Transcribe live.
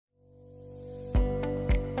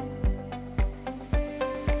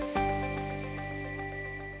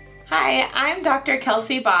Hi, I'm Dr.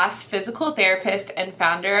 Kelsey Boss, physical therapist and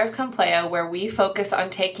founder of Compleo, where we focus on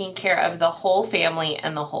taking care of the whole family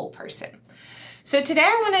and the whole person. So today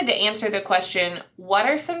I wanted to answer the question, what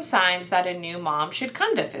are some signs that a new mom should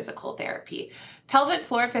come to physical therapy? Pelvic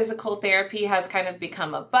floor physical therapy has kind of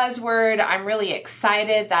become a buzzword. I'm really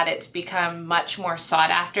excited that it's become much more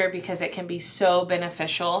sought after because it can be so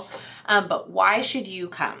beneficial. But why should you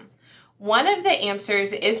come? One of the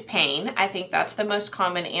answers is pain. I think that's the most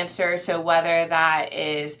common answer. So whether that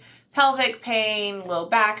is pelvic pain, low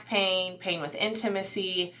back pain, pain with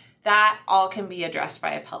intimacy, that all can be addressed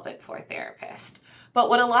by a pelvic floor therapist. But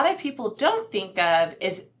what a lot of people don't think of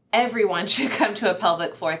is everyone should come to a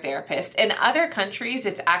pelvic floor therapist. In other countries,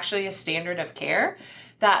 it's actually a standard of care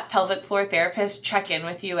that pelvic floor therapists check in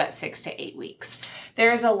with you at 6 to 8 weeks.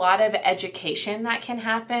 There's a lot of education that can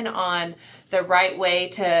happen on the right way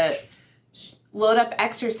to load up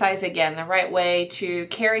exercise again, the right way to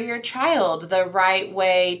carry your child, the right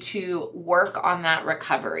way to work on that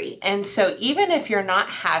recovery. And so even if you're not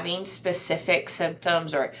having specific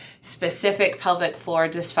symptoms or specific pelvic floor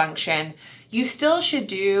dysfunction, you still should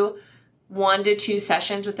do 1 to 2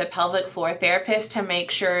 sessions with a pelvic floor therapist to make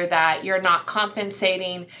sure that you're not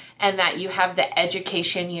compensating and that you have the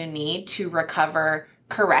education you need to recover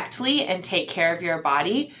correctly and take care of your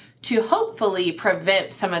body to hopefully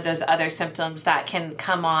prevent some of those other symptoms that can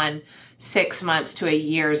come on 6 months to a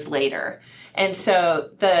years later. And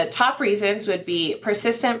so the top reasons would be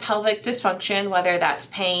persistent pelvic dysfunction, whether that's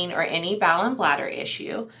pain or any bowel and bladder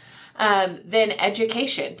issue. Then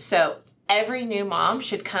education. So every new mom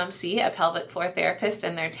should come see a pelvic floor therapist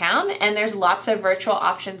in their town. And there's lots of virtual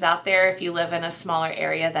options out there if you live in a smaller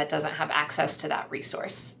area that doesn't have access to that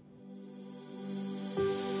resource.